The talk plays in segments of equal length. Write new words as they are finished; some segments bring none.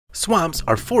Swamps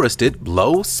are forested,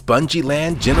 low, spongy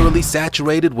land generally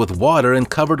saturated with water and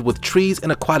covered with trees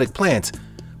and aquatic plants.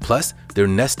 Plus, they're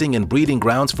nesting and breeding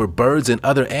grounds for birds and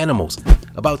other animals.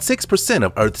 About 6%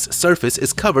 of Earth's surface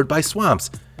is covered by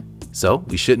swamps. So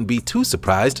we shouldn't be too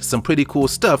surprised some pretty cool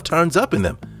stuff turns up in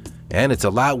them. And it's a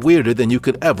lot weirder than you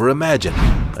could ever imagine.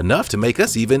 Enough to make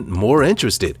us even more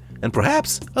interested, and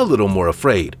perhaps a little more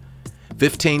afraid.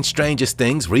 15 strangest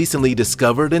things recently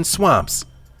discovered in swamps.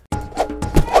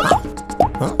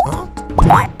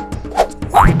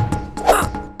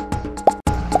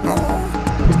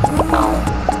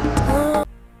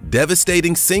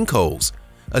 Devastating sinkholes.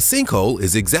 A sinkhole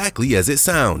is exactly as it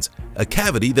sounds, a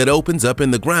cavity that opens up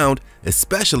in the ground,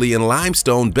 especially in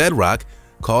limestone bedrock,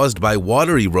 caused by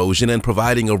water erosion and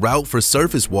providing a route for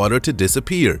surface water to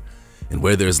disappear. And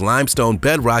where there's limestone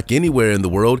bedrock anywhere in the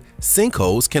world,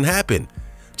 sinkholes can happen,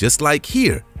 just like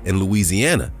here in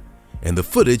Louisiana. And the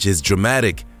footage is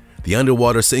dramatic. The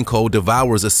underwater sinkhole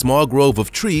devours a small grove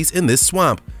of trees in this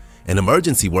swamp, and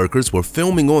emergency workers were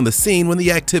filming on the scene when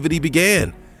the activity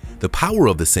began. The power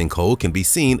of the sinkhole can be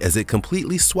seen as it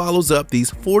completely swallows up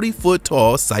these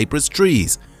 40-foot-tall cypress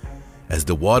trees. As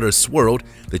the water swirled,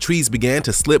 the trees began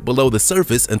to slip below the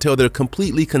surface until they're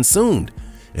completely consumed,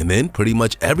 and then pretty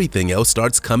much everything else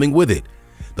starts coming with it.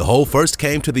 The hole first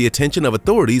came to the attention of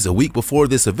authorities a week before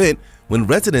this event when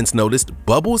residents noticed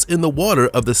bubbles in the water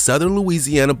of the southern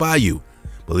Louisiana bayou,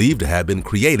 believed to have been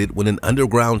created when an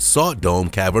underground salt dome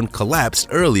cavern collapsed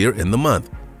earlier in the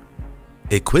month.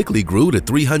 It quickly grew to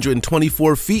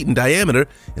 324 feet in diameter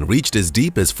and reached as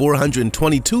deep as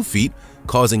 422 feet,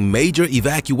 causing major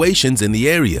evacuations in the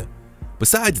area.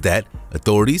 Besides that,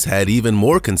 authorities had even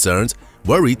more concerns,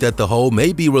 worried that the hole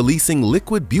may be releasing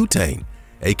liquid butane,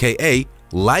 aka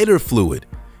lighter fluid.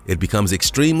 It becomes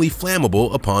extremely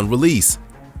flammable upon release.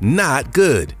 Not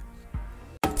good.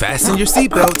 Fasten your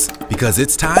seatbelts because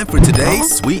it's time for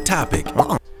today's sweet topic.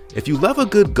 If you love a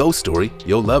good ghost story,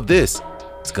 you'll love this.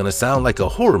 It's gonna sound like a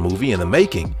horror movie in the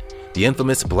making. The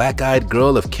infamous black-eyed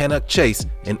girl of Cannock Chase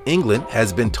in England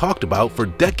has been talked about for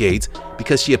decades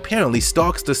because she apparently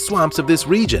stalks the swamps of this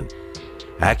region.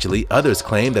 Actually, others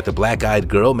claim that the black-eyed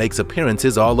girl makes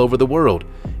appearances all over the world,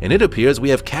 and it appears we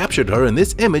have captured her in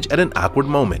this image at an awkward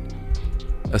moment.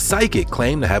 A psychic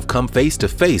claimed to have come face to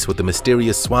face with the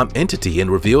mysterious swamp entity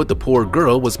and revealed the poor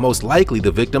girl was most likely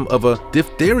the victim of a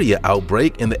diphtheria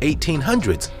outbreak in the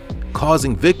 1800s,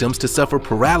 causing victims to suffer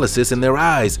paralysis in their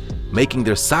eyes, making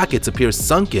their sockets appear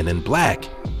sunken and black.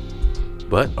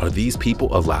 But are these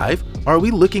people alive? Are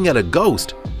we looking at a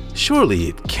ghost? Surely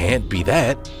it can't be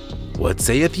that. What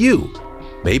sayeth you?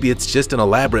 Maybe it's just an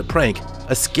elaborate prank,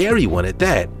 a scary one at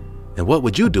that. And what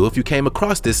would you do if you came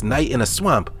across this night in a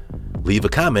swamp? Leave a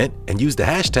comment and use the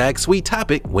hashtag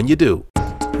 #SweetTopic when you do.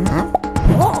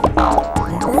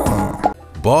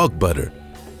 Bog butter.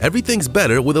 Everything's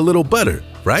better with a little butter,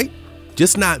 right?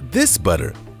 Just not this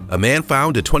butter. A man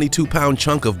found a 22-pound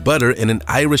chunk of butter in an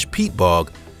Irish peat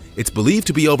bog. It's believed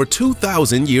to be over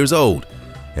 2,000 years old.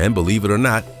 And believe it or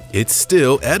not, it's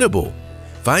still edible.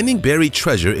 Finding buried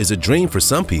treasure is a dream for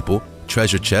some people,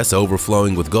 treasure chests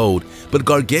overflowing with gold, but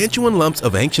gargantuan lumps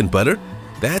of ancient butter?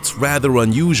 That's rather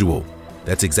unusual.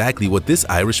 That's exactly what this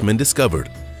Irishman discovered.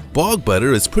 Bog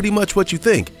butter is pretty much what you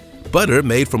think. Butter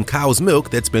made from cow's milk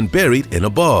that's been buried in a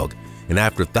bog. And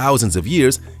after thousands of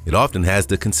years, it often has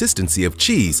the consistency of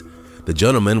cheese. The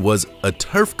gentleman was a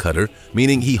turf cutter,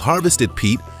 meaning he harvested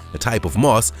peat, a type of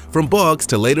moss, from bogs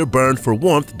to later burn for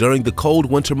warmth during the cold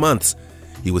winter months.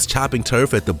 He was chopping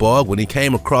turf at the bog when he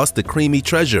came across the creamy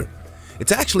treasure.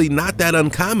 It's actually not that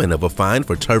uncommon of a find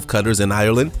for turf cutters in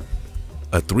Ireland.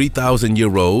 A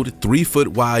 3,000-year-old,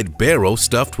 3-foot-wide barrel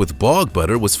stuffed with bog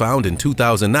butter was found in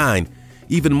 2009.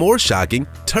 Even more shocking,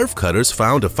 turf cutters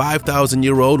found a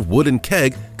 5,000-year-old wooden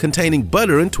keg containing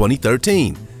butter in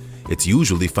 2013. It's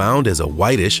usually found as a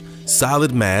whitish,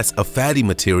 solid mass of fatty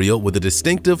material with a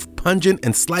distinctive, pungent,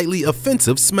 and slightly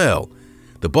offensive smell.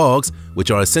 The bogs, which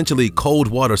are essentially cold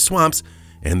water swamps,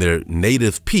 and their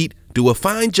native peat do a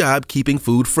fine job keeping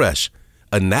food fresh.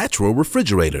 A natural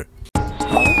refrigerator.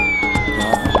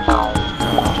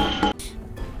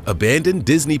 Abandoned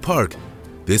Disney Park.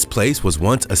 This place was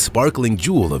once a sparkling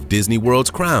jewel of Disney World's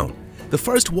crown, the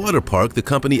first water park the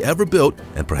company ever built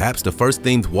and perhaps the first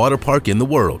themed water park in the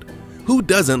world. Who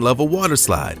doesn't love a water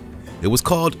slide? It was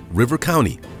called River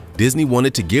County. Disney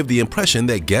wanted to give the impression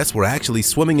that guests were actually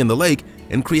swimming in the lake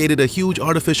and created a huge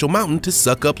artificial mountain to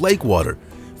suck up lake water,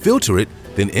 filter it,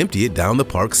 then empty it down the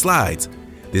park slides.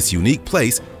 This unique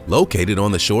place, located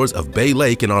on the shores of Bay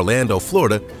Lake in Orlando,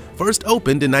 Florida, first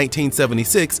opened in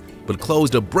 1976 but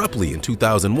closed abruptly in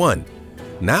 2001.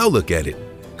 Now look at it.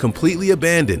 completely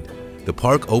abandoned. The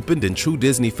park opened in true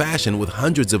Disney fashion with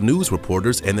hundreds of news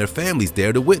reporters and their families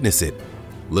there to witness it.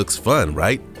 Looks fun,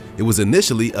 right? It was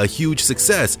initially a huge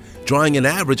success, drawing an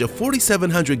average of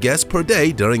 4,700 guests per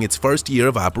day during its first year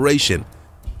of operation.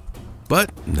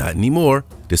 But not anymore.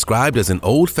 Described as an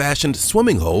old-fashioned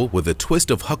swimming hole with a twist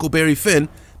of Huckleberry Finn,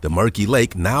 the murky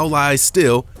lake now lies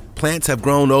still. Plants have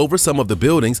grown over some of the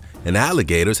buildings, and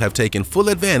alligators have taken full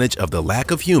advantage of the lack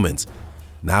of humans.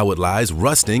 Now it lies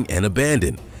rusting and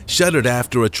abandoned, shuttered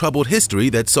after a troubled history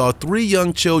that saw 3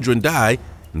 young children die,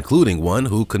 including one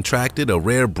who contracted a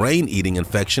rare brain-eating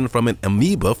infection from an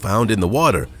amoeba found in the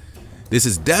water. This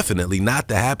is definitely not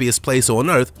the happiest place on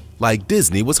Earth like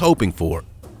Disney was hoping for.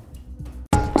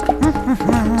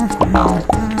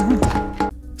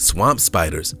 Swamp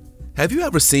spiders. Have you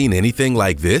ever seen anything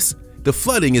like this? The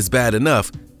flooding is bad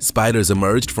enough. Spiders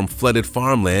emerged from flooded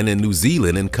farmland in New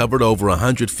Zealand and covered over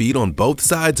 100 feet on both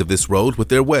sides of this road with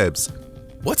their webs.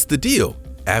 What's the deal?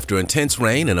 After intense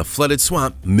rain and a flooded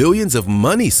swamp, millions of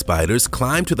money spiders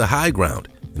climb to the high ground,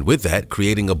 and with that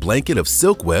creating a blanket of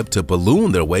silk web to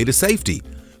balloon their way to safety,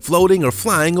 floating or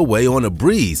flying away on a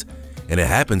breeze. And it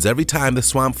happens every time the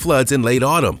swamp floods in late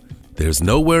autumn. There's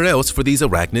nowhere else for these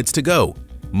arachnids to go.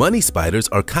 Money spiders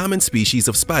are common species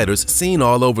of spiders seen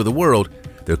all over the world.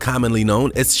 They're commonly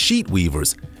known as sheet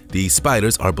weavers. These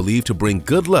spiders are believed to bring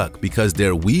good luck because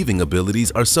their weaving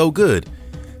abilities are so good.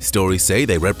 Stories say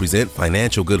they represent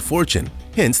financial good fortune,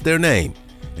 hence their name.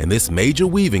 And this major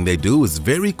weaving they do is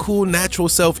very cool natural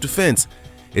self-defense.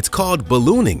 It's called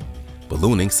ballooning.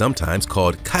 Ballooning, sometimes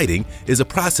called kiting, is a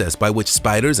process by which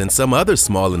spiders and some other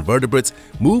small invertebrates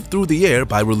move through the air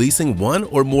by releasing one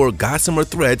or more gossamer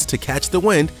threads to catch the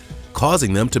wind,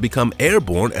 causing them to become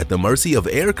airborne at the mercy of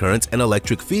air currents and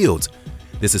electric fields.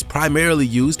 This is primarily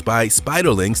used by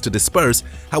spiderlings to disperse.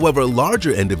 However,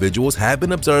 larger individuals have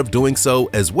been observed doing so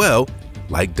as well,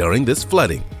 like during this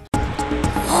flooding.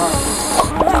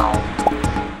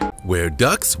 Where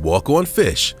ducks walk on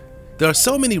fish. There are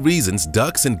so many reasons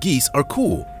ducks and geese are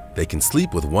cool. They can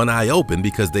sleep with one eye open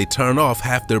because they turn off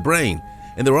half their brain,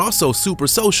 and they're also super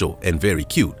social and very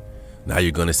cute. Now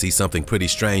you're going to see something pretty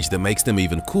strange that makes them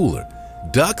even cooler.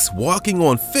 Ducks walking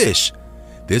on fish.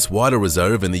 This water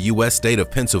reserve in the U.S. state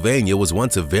of Pennsylvania was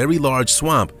once a very large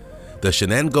swamp. The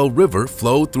Shenango River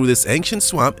flowed through this ancient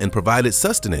swamp and provided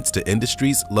sustenance to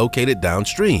industries located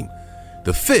downstream.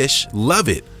 The fish love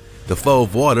it. The flow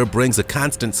of water brings a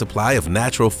constant supply of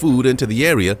natural food into the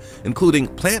area, including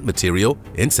plant material,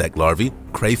 insect larvae,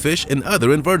 crayfish, and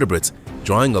other invertebrates,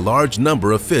 drawing a large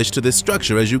number of fish to this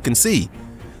structure, as you can see.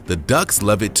 The ducks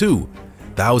love it too.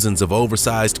 Thousands of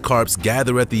oversized carps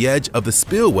gather at the edge of the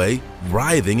spillway,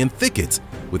 writhing in thickets,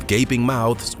 with gaping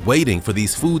mouths waiting for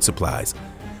these food supplies.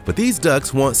 But these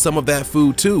ducks want some of that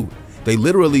food too. They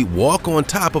literally walk on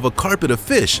top of a carpet of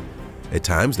fish. At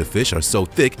times, the fish are so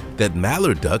thick that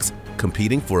mallard ducks,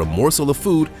 competing for a morsel of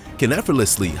food, can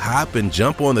effortlessly hop and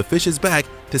jump on the fish's back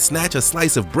to snatch a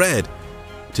slice of bread.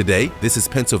 Today, this is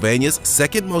Pennsylvania's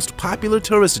second most popular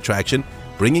tourist attraction,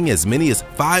 bringing as many as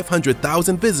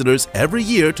 500,000 visitors every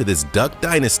year to this duck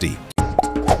dynasty.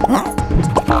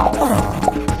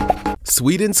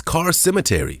 Sweden's car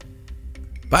cemetery.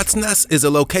 Vatsnäs is a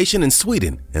location in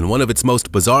Sweden, and one of its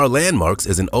most bizarre landmarks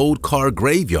is an old car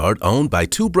graveyard owned by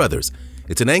 2 brothers.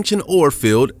 It's an ancient ore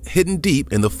field hidden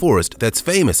deep in the forest that's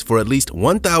famous for at least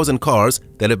 1,000 cars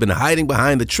that have been hiding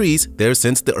behind the trees there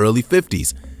since the early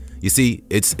 50s. You see,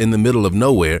 it's in the middle of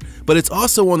nowhere, but it's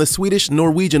also on the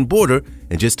Swedish-Norwegian border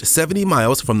and just 70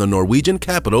 miles from the Norwegian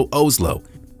capital, Oslo.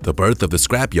 The birth of the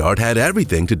scrapyard had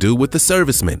everything to do with the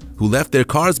servicemen who left their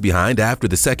cars behind after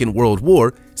the Second World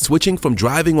War, switching from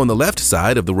driving on the left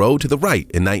side of the road to the right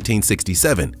in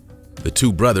 1967. The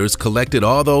 2 brothers collected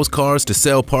all those cars to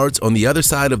sell parts on the other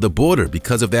side of the border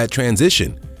because of that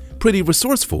transition. Pretty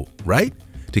resourceful, right?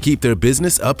 To keep their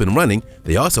business up and running,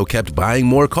 they also kept buying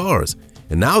more cars.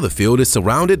 And now the field is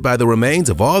surrounded by the remains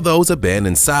of all those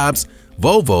abandoned Saabs,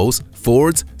 Volvos,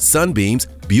 Fords, Sunbeams,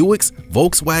 Buicks,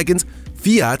 Volkswagens,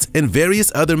 Fiats, and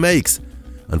various other makes.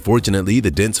 Unfortunately,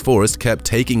 the dense forest kept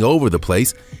taking over the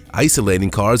place, isolating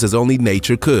cars as only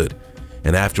nature could.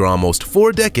 And after almost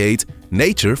 4 decades,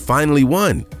 nature finally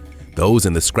won. Those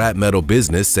in the scrap metal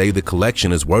business say the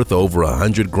collection is worth over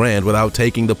 $100 grand without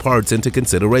taking the parts into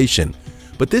consideration.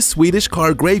 But this Swedish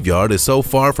car graveyard is so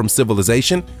far from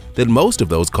civilization that most of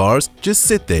those cars just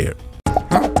sit there.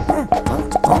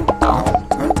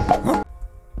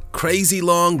 Crazy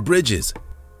long bridges.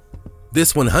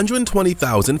 This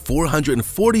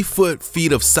 120,440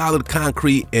 feet of solid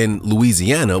concrete in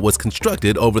Louisiana was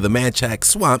constructed over the Manchac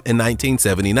Swamp in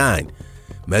 1979.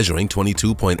 Measuring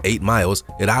 22.8 miles,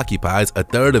 it occupies a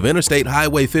third of Interstate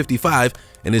Highway 55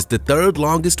 and is the third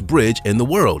longest bridge in the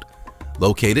world.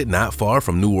 Located not far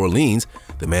from New Orleans,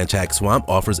 the Manchac Swamp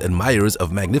offers admirers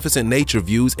of magnificent nature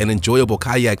views and enjoyable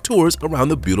kayak tours around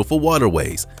the beautiful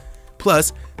waterways.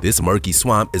 Plus, this murky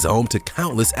swamp is home to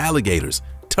countless alligators,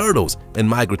 turtles, and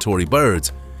migratory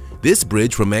birds. This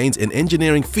bridge remains an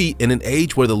engineering feat in an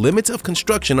age where the limits of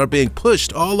construction are being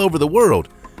pushed all over the world.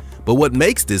 But what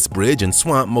makes this bridge and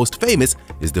swamp most famous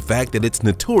is the fact that it's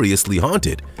notoriously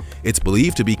haunted. It's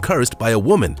believed to be cursed by a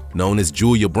woman known as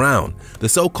Julia Brown, the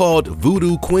so-called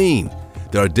Voodoo Queen.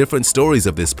 There are different stories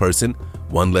of this person.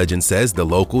 One legend says the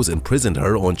locals imprisoned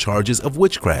her on charges of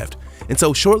witchcraft. And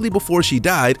so shortly before she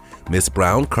died, Miss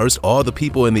Brown cursed all the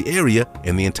people in the area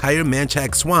and the entire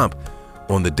Manchac Swamp.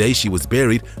 On the day she was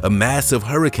buried, a massive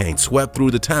hurricane swept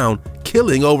through the town,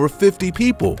 killing over 50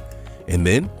 people. And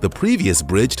then, the previous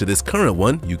bridge to this current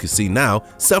one, you can see now,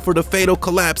 suffered a fatal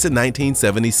collapse in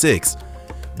 1976.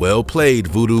 Well played,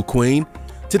 Voodoo Queen.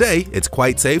 Today, it's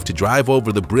quite safe to drive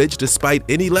over the bridge despite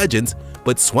any legends,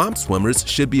 but swamp swimmers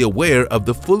should be aware of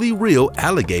the fully real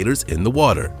alligators in the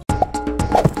water.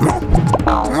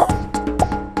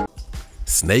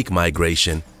 Snake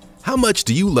migration. How much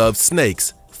do you love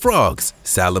snakes, frogs,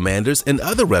 salamanders, and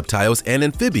other reptiles and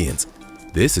amphibians?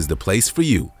 This is the place for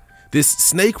you. This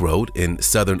snake road in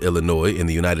southern Illinois in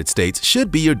the United States should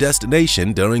be your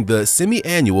destination during the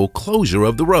semi-annual closure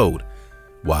of the road.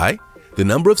 Why? The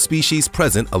number of species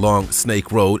present along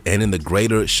Snake Road and in the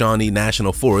Greater Shawnee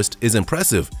National Forest is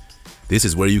impressive. This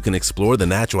is where you can explore the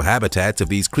natural habitats of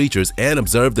these creatures and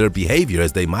observe their behavior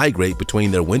as they migrate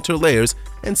between their winter lairs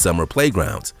and summer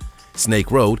playgrounds.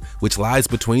 Snake Road, which lies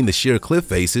between the sheer cliff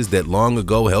faces that long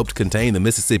ago helped contain the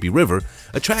Mississippi River,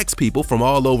 attracts people from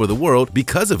all over the world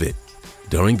because of it.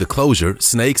 During the closure,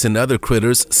 snakes and other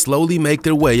critters slowly make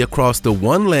their way across the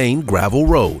one-lane gravel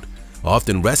road,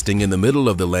 often resting in the middle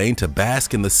of the lane to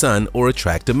bask in the sun or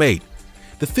attract a mate.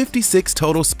 The 56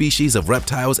 total species of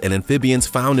reptiles and amphibians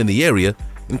found in the area,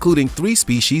 including 3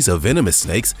 species of venomous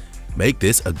snakes, make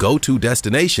this a go-to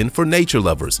destination for nature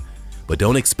lovers. But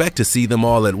don't expect to see them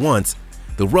all at once.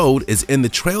 The road is in the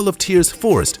Trail of Tears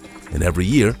Forest, and every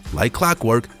year, like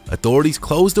clockwork, authorities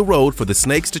close the road for the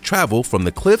snakes to travel from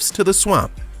the cliffs to the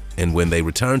swamp, and when they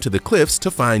return to the cliffs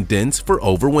to find dens for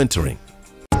overwintering.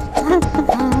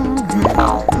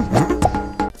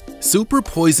 Super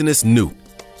poisonous newt.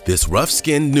 This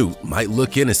rough-skinned newt might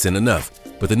look innocent enough,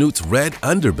 but the newt's red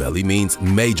underbelly means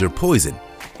major poison,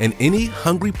 and any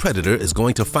hungry predator is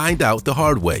going to find out the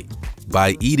hard way,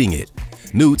 by eating it.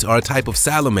 Newts are a type of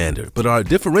salamander, but are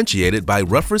differentiated by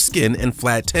rougher skin and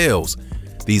flat tails.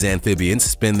 These amphibians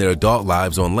spend their adult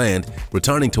lives on land,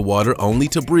 returning to water only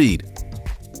to breed.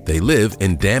 They live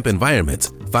in damp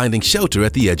environments, finding shelter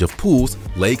at the edge of pools,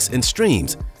 lakes, and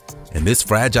streams. And this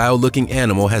fragile-looking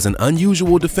animal has an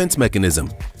unusual defense mechanism.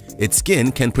 Its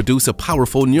skin can produce a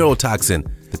powerful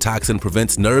neurotoxin. The toxin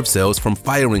prevents nerve cells from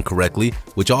firing correctly,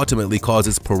 which ultimately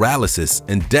causes paralysis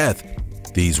and death.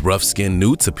 These rough-skinned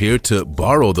newts appear to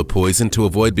borrow the poison to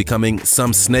avoid becoming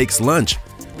some snake's lunch.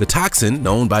 The toxin,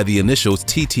 known by the initials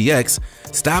TTX,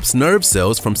 stops nerve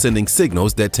cells from sending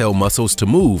signals that tell muscles to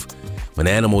move. When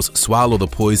animals swallow the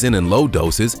poison in low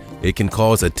doses, it can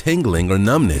cause a tingling or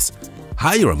numbness.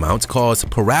 Higher amounts cause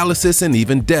paralysis and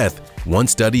even death. One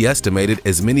study estimated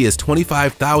as many as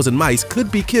 25,000 mice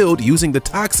could be killed using the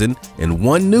toxin in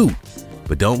one newt.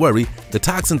 But don't worry, the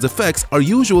toxin's effects are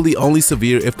usually only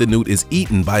severe if the newt is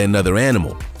eaten by another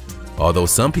animal, although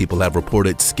some people have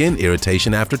reported skin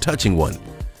irritation after touching one.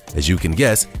 As you can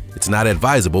guess, it's not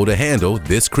advisable to handle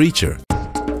this creature.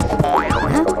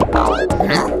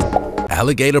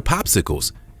 Alligator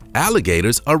popsicles.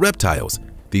 Alligators are reptiles.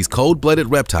 These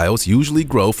cold-blooded reptiles usually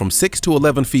grow from 6 to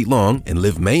 11 feet long and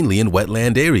live mainly in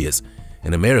wetland areas.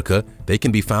 In America, they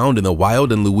can be found in the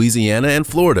wild in Louisiana and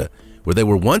Florida, where they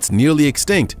were once nearly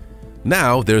extinct.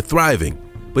 Now they're thriving.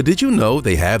 But did you know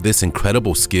they have this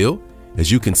incredible skill?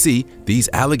 As you can see, these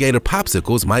alligator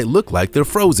popsicles might look like they're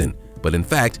frozen, but in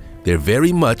fact, they're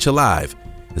very much alive.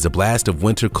 As a blast of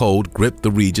winter cold gripped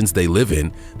the regions they live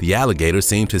in, the alligators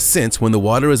seem to sense when the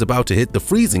water is about to hit the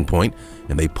freezing point,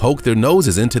 and they poke their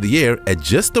noses into the air at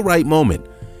just the right moment.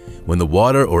 When the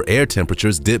water or air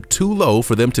temperatures dip too low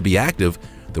for them to be active,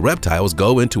 the reptiles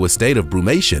go into a state of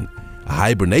brumation, a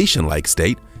hibernation-like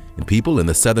state, and people in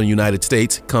the southern United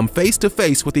States come face to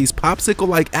face with these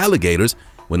popsicle-like alligators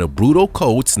when a brutal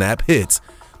cold snap hits,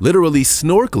 literally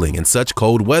snorkeling in such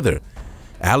cold weather.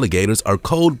 Alligators are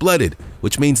cold-blooded,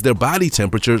 which means their body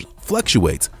temperature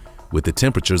fluctuates with the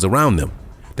temperatures around them.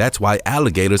 That's why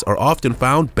alligators are often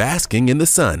found basking in the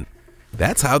sun.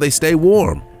 That's how they stay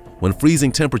warm. When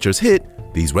freezing temperatures hit,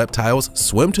 these reptiles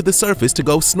swim to the surface to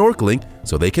go snorkeling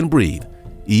so they can breathe.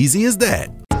 Easy as that.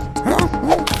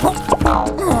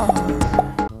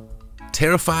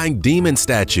 Terrifying demon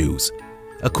statues.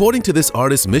 According to this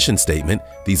artist's mission statement,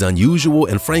 these unusual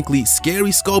and frankly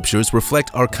scary sculptures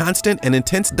reflect our constant and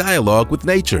intense dialogue with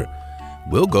nature.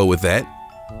 We'll go with that.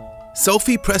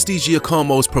 Sophie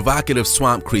Prestigiacomo's provocative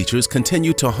swamp creatures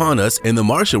continue to haunt us in the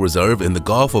Marshall Reserve in the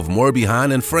Gulf of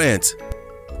Morbihan in France.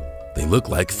 They look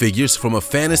like figures from a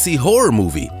fantasy horror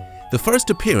movie. The first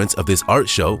appearance of this art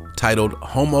show, titled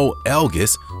Homo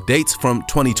Algus, dates from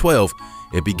 2012.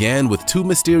 It began with two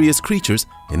mysterious creatures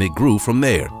and it grew from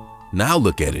there. Now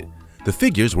look at it. The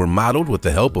figures were modeled with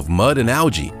the help of mud and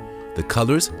algae. The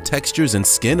colors, textures, and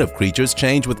skin of creatures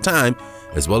change with time,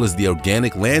 as well as the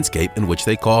organic landscape in which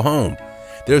they call home.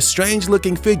 They're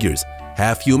strange-looking figures,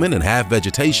 half human and half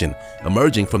vegetation,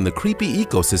 emerging from the creepy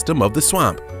ecosystem of the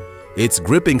swamp. It's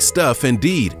gripping stuff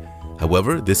indeed.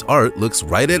 However, this art looks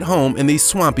right at home in these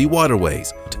swampy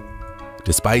waterways.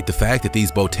 Despite the fact that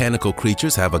these botanical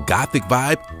creatures have a gothic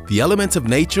vibe, the elements of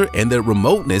nature and their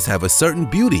remoteness have a certain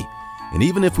beauty. And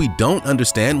even if we don't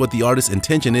understand what the artist's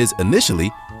intention is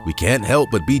initially, we can't help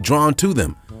but be drawn to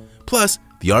them. Plus,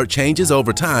 the art changes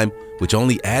over time, which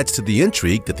only adds to the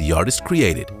intrigue that the artist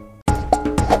created.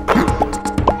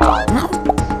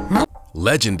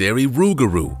 Legendary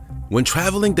rougarou. When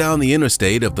traveling down the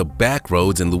interstate of the back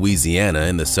roads in Louisiana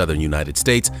in the southern United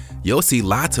States, you'll see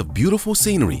lots of beautiful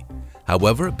scenery.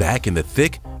 However, back in the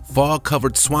thick,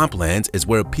 fog-covered swamplands is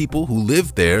where people who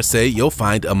live there say you'll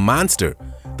find a monster,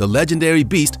 the legendary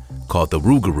beast called the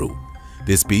rougarou.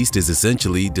 This beast is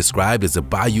essentially described as a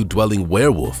bayou-dwelling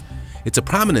werewolf. It's a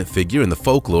prominent figure in the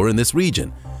folklore in this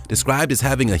region, described as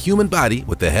having a human body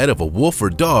with the head of a wolf or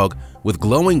dog with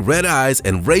glowing red eyes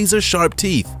and razor-sharp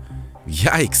teeth.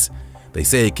 Yikes! They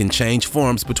say it can change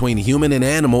forms between human and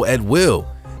animal at will,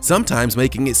 sometimes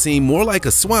making it seem more like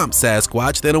a swamp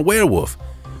Sasquatch than a werewolf.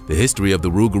 The history of the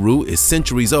rougarou is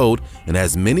centuries old and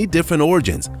has many different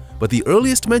origins, but the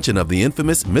earliest mention of the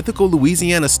infamous mythical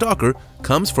Louisiana stalker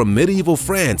comes from medieval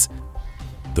France.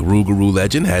 The rougarou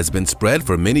legend has been spread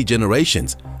for many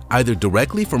generations, either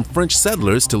directly from French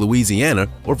settlers to Louisiana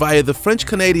or via the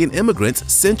French-Canadian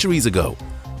immigrants centuries ago.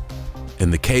 In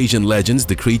the Cajun legends,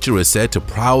 the creature is said to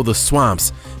prowl the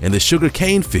swamps and the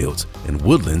sugarcane fields and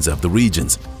woodlands of the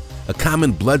regions. A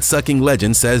common blood-sucking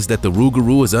legend says that the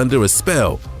rougarou is under a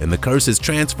spell and the curse is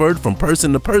transferred from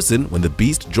person to person when the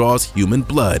beast draws human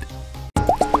blood.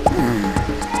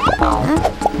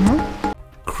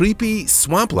 Creepy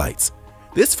swamp lights.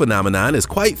 This phenomenon is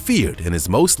quite feared and is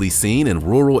mostly seen in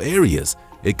rural areas.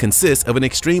 It consists of an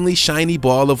extremely shiny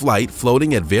ball of light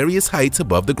floating at various heights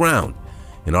above the ground.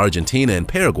 In Argentina and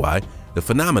Paraguay, the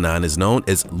phenomenon is known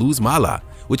as luz mala,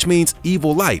 which means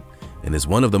evil light, and is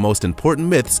one of the most important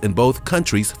myths in both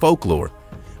countries' folklore.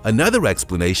 Another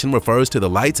explanation refers to the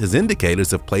lights as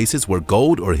indicators of places where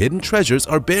gold or hidden treasures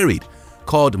are buried,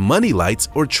 called money lights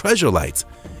or treasure lights.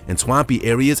 And swampy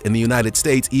areas in the United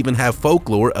States even have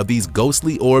folklore of these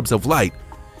ghostly orbs of light.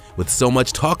 With so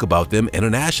much talk about them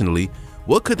internationally,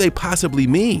 what could they possibly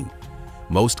mean?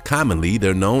 Most commonly,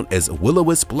 they're known as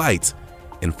will-o-wisp lights.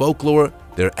 In folklore,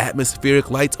 they're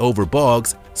atmospheric lights over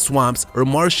bogs, swamps, or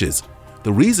marshes.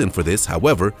 The reason for this,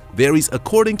 however, varies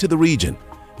according to the region.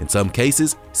 In some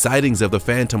cases, sightings of the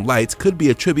phantom lights could be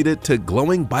attributed to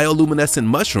glowing bioluminescent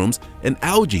mushrooms and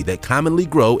algae that commonly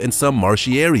grow in some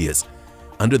marshy areas.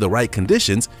 Under the right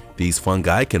conditions, these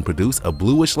fungi can produce a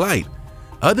bluish light.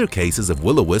 Other cases of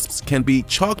will-o-wisps can be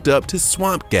chalked up to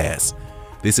swamp gas.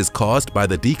 This is caused by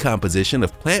the decomposition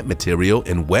of plant material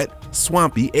in wet,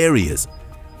 swampy areas.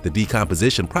 The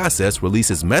decomposition process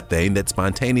releases methane that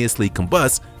spontaneously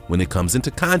combusts when it comes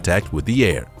into contact with the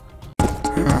air.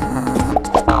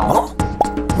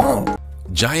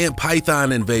 Giant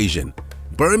python invasion.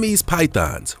 Burmese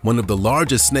pythons, one of the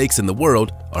largest snakes in the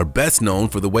world, are best known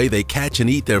for the way they catch and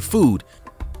eat their food.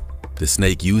 The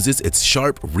snake uses its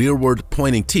sharp rearward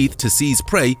pointing teeth to seize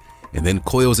prey and then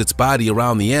coils its body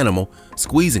around the animal,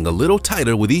 squeezing a little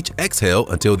tighter with each exhale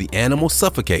until the animal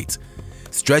suffocates.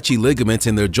 Stretchy ligaments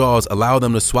in their jaws allow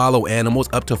them to swallow animals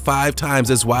up to 5 times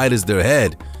as wide as their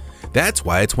head. That's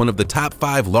why it's one of the top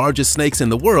 5 largest snakes in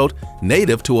the world,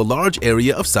 native to a large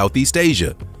area of Southeast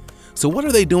Asia. So what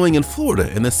are they doing in Florida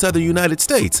in the southern United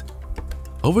States?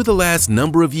 Over the last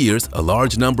number of years, a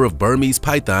large number of Burmese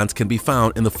pythons can be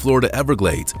found in the Florida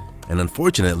Everglades, and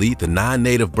unfortunately, the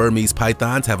non-native Burmese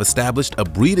pythons have established a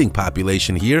breeding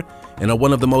population here and are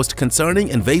one of the most concerning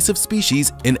invasive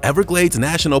species in Everglades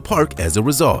National Park as a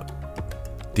result.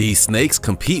 These snakes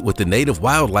compete with the native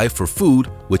wildlife for food,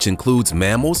 which includes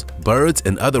mammals, birds,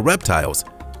 and other reptiles.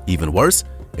 Even worse,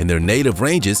 in their native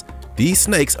ranges, these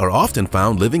snakes are often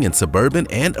found living in suburban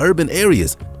and urban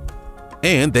areas,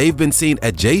 and they've been seen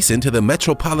adjacent to the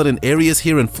metropolitan areas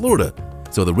here in Florida,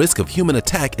 so the risk of human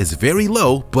attack is very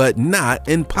low, but not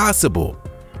impossible.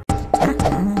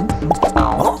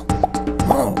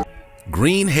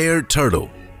 Green-haired turtle.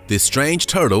 This strange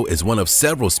turtle is one of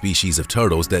several species of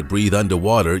turtles that breathe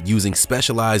underwater using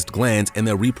specialized glands in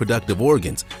their reproductive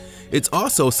organs. It's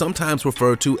also sometimes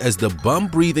referred to as the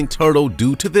bum-breathing turtle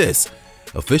due to this.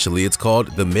 Officially, it's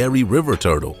called the Mary River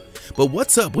turtle. But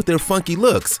what's up with their funky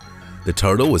looks? The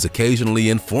turtle is occasionally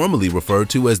informally referred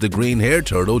to as the green-haired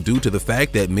turtle due to the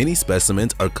fact that many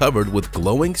specimens are covered with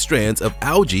glowing strands of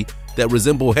algae that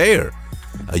resemble hair.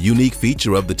 A unique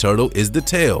feature of the turtle is the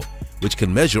tail, which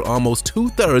can measure almost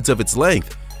 2/3 of its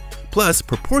length. Plus,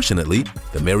 proportionately,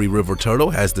 the Mary River turtle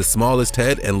has the smallest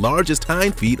head and largest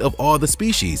hind feet of all the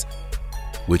species,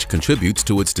 which contributes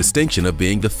to its distinction of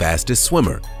being the fastest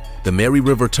swimmer. The Mary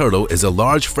River turtle is a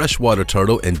large freshwater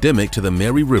turtle endemic to the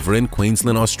Mary River in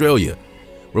Queensland, Australia.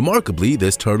 Remarkably,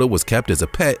 this turtle was kept as a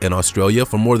pet in Australia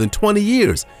for more than 20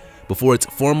 years before its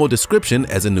formal description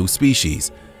as a new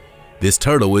species. This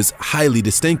turtle is highly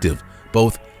distinctive,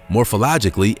 both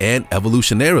morphologically and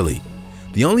evolutionarily.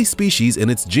 The only species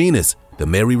in its genus, the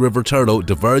Mary River turtle,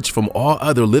 diverged from all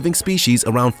other living species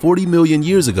around 40 million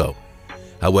years ago.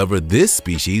 However, this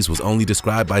species was only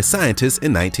described by scientists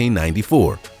in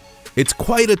 1994. It's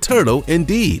quite a turtle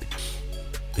indeed.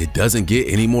 It doesn't get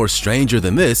any more stranger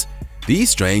than this. These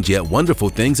strange yet wonderful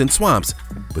things in swamps,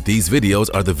 but these videos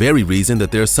are the very reason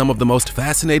that they're some of the most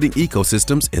fascinating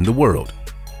ecosystems in the world.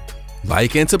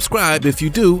 Like and subscribe if you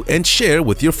do, and share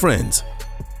with your friends.